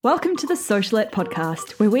Welcome to the Socialette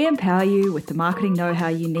podcast, where we empower you with the marketing know-how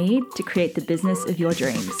you need to create the business of your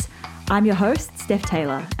dreams. I'm your host, Steph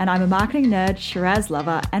Taylor, and I'm a marketing nerd, Shiraz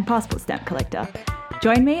lover, and passport stamp collector.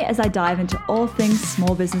 Join me as I dive into all things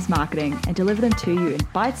small business marketing and deliver them to you in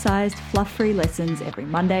bite-sized, fluff-free lessons every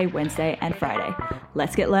Monday, Wednesday, and Friday.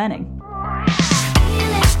 Let's get learning.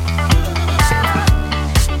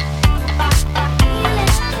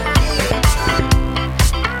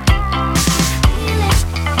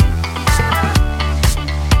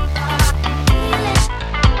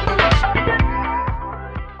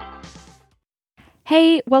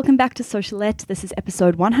 Hey, welcome back to Socialette. This is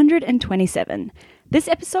episode 127. This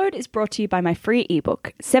episode is brought to you by my free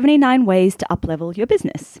ebook, 79 Ways to Uplevel Your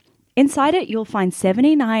Business. Inside it, you'll find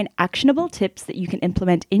 79 actionable tips that you can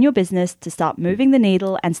implement in your business to start moving the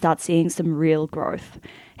needle and start seeing some real growth.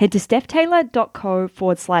 Head to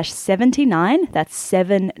stephtaylor.co/79, that's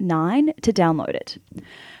 79, to download it.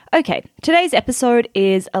 Okay, today's episode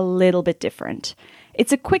is a little bit different.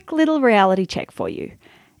 It's a quick little reality check for you.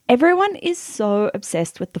 Everyone is so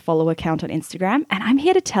obsessed with the follower count on Instagram, and I'm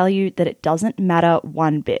here to tell you that it doesn't matter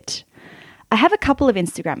one bit. I have a couple of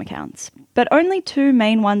Instagram accounts, but only two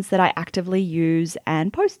main ones that I actively use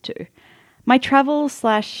and post to. My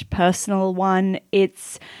travel/personal one,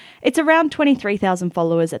 it's around 23,000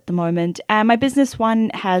 followers at the moment, and my business one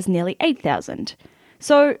has nearly 8,000.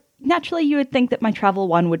 So naturally, you would think that my travel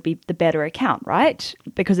one would be the better account, right?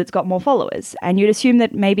 Because it's got more followers. And you'd assume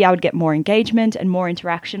that maybe I would get more engagement and more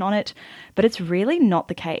interaction on it, but it's really not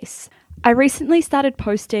the case. I recently started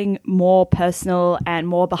posting more personal and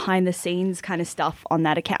more behind the scenes kind of stuff on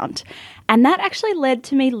that account. And that actually led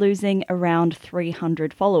to me losing around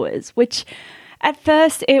 300 followers, which at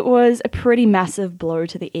first, it was a pretty massive blow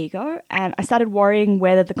to the ego, and I started worrying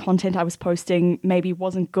whether the content I was posting maybe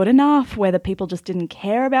wasn't good enough, whether people just didn't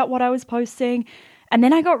care about what I was posting. And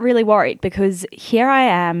then I got really worried because here I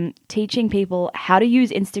am teaching people how to use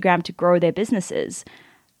Instagram to grow their businesses,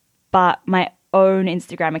 but my own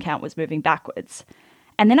Instagram account was moving backwards.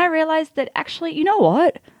 And then I realized that actually, you know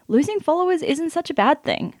what? Losing followers isn't such a bad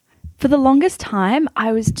thing. For the longest time,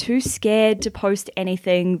 I was too scared to post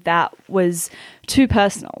anything that was too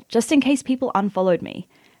personal, just in case people unfollowed me,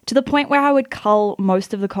 to the point where I would cull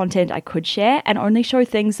most of the content I could share and only show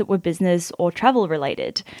things that were business or travel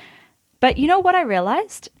related. But you know what I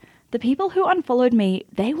realized? The people who unfollowed me,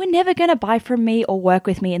 they were never going to buy from me or work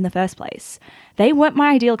with me in the first place. They weren't my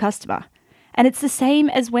ideal customer. And it's the same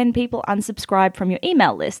as when people unsubscribe from your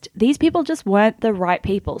email list. These people just weren't the right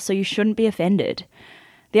people, so you shouldn't be offended.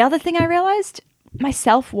 The other thing I realized, my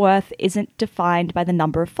self-worth isn't defined by the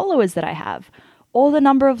number of followers that I have or the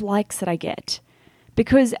number of likes that I get.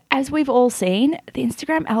 Because as we've all seen, the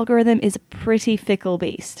Instagram algorithm is a pretty fickle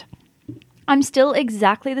beast. I'm still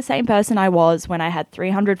exactly the same person I was when I had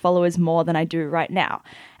 300 followers more than I do right now.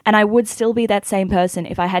 And I would still be that same person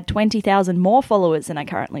if I had 20,000 more followers than I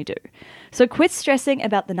currently do. So quit stressing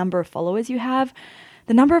about the number of followers you have.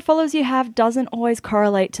 The number of followers you have doesn't always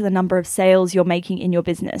correlate to the number of sales you're making in your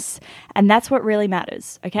business. And that's what really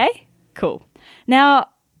matters, okay? Cool. Now,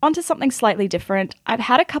 onto something slightly different. I've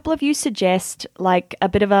had a couple of you suggest like a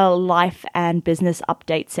bit of a life and business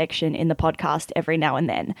update section in the podcast every now and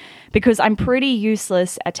then, because I'm pretty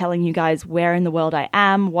useless at telling you guys where in the world I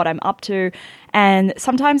am, what I'm up to. And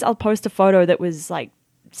sometimes I'll post a photo that was like,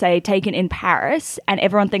 say, taken in Paris, and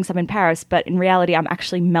everyone thinks I'm in Paris, but in reality, I'm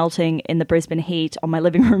actually melting in the Brisbane heat on my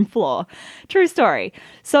living room floor. True story.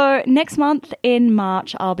 So next month in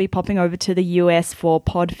March, I'll be popping over to the US for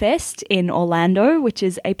PodFest in Orlando, which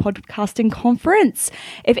is a podcasting conference.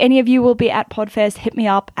 If any of you will be at PodFest, hit me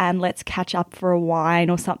up and let's catch up for a wine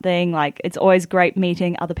or something. Like, it's always great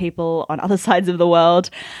meeting other people on other sides of the world.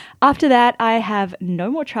 After that, I have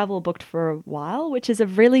no more travel booked for a while, which is a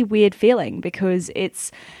really weird feeling because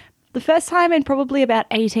it's the first time in probably about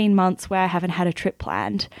 18 months where I haven't had a trip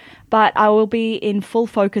planned. But I will be in full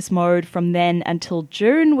focus mode from then until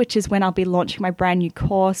June, which is when I'll be launching my brand new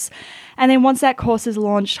course. And then once that course is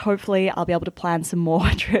launched, hopefully I'll be able to plan some more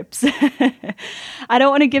trips. I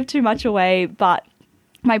don't want to give too much away, but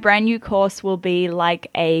my brand new course will be like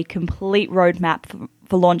a complete roadmap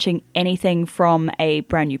for launching anything from a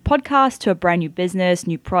brand new podcast to a brand new business,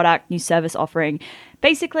 new product, new service offering,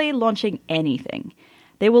 basically launching anything.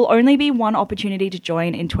 There will only be one opportunity to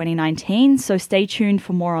join in 2019, so stay tuned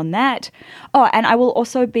for more on that. Oh, and I will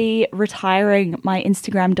also be retiring my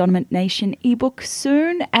Instagram Domination ebook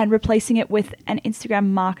soon and replacing it with an Instagram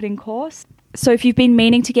marketing course. So if you've been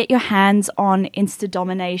meaning to get your hands on Insta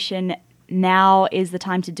Domination, now is the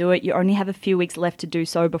time to do it. You only have a few weeks left to do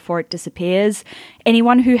so before it disappears.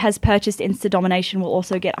 Anyone who has purchased Insta Domination will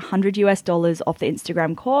also get $100 off the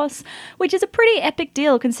Instagram course, which is a pretty epic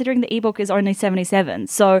deal considering the ebook is only $77.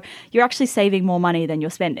 So you're actually saving more money than you're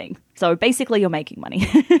spending. So basically, you're making money.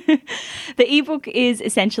 The ebook is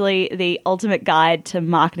essentially the ultimate guide to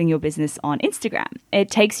marketing your business on Instagram. It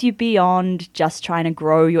takes you beyond just trying to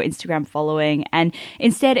grow your Instagram following, and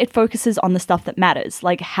instead it focuses on the stuff that matters,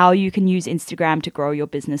 like how you can use Instagram to grow your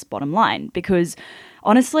business bottom line. Because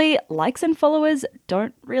honestly, likes and followers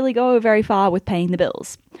don't really go very far with paying the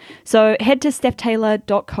bills. So head to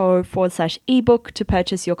stephtaylor.co/ebook to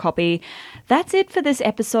purchase your copy. That's it for this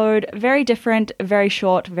episode. Very different, very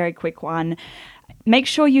short, very quick one. Make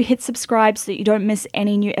sure you hit subscribe so that you don't miss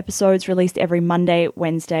any new episodes released every Monday,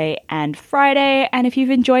 Wednesday, and Friday. And if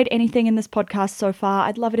you've enjoyed anything in this podcast so far,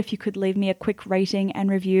 I'd love it if you could leave me a quick rating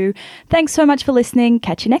and review. Thanks so much for listening.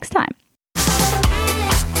 Catch you next time.